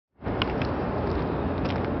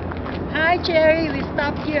Hi Jerry, we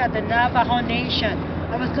stopped here at the Navajo Nation.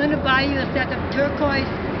 I was going to buy you a set of turquoise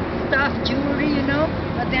stuffed jewelry, you know,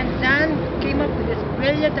 but then Dan came up with this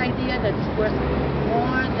brilliant idea that it's worth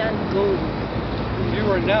more than gold. You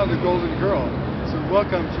are now the golden girl, so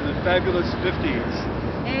welcome to the fabulous 50s.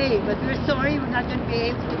 Hey, but we're sorry we're not going to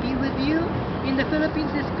be able to be with you in the Philippines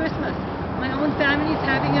this Christmas. My own family is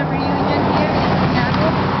having a reunion here in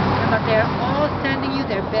Seattle, but they're all sending you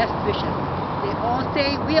their best wishes. They all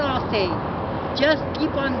say, we all say, just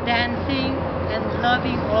keep on dancing and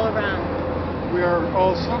loving all around. We are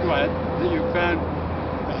all so glad that you found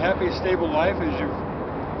a happy, stable life as you've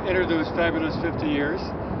entered those fabulous 50 years.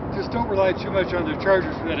 Just don't rely too much on the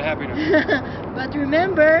Chargers for that happiness. But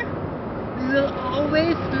remember, we will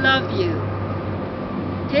always love you.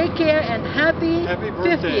 Take care and happy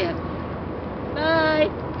birthday. 50th. Bye.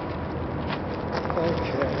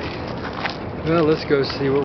 Okay. Well, let's go see what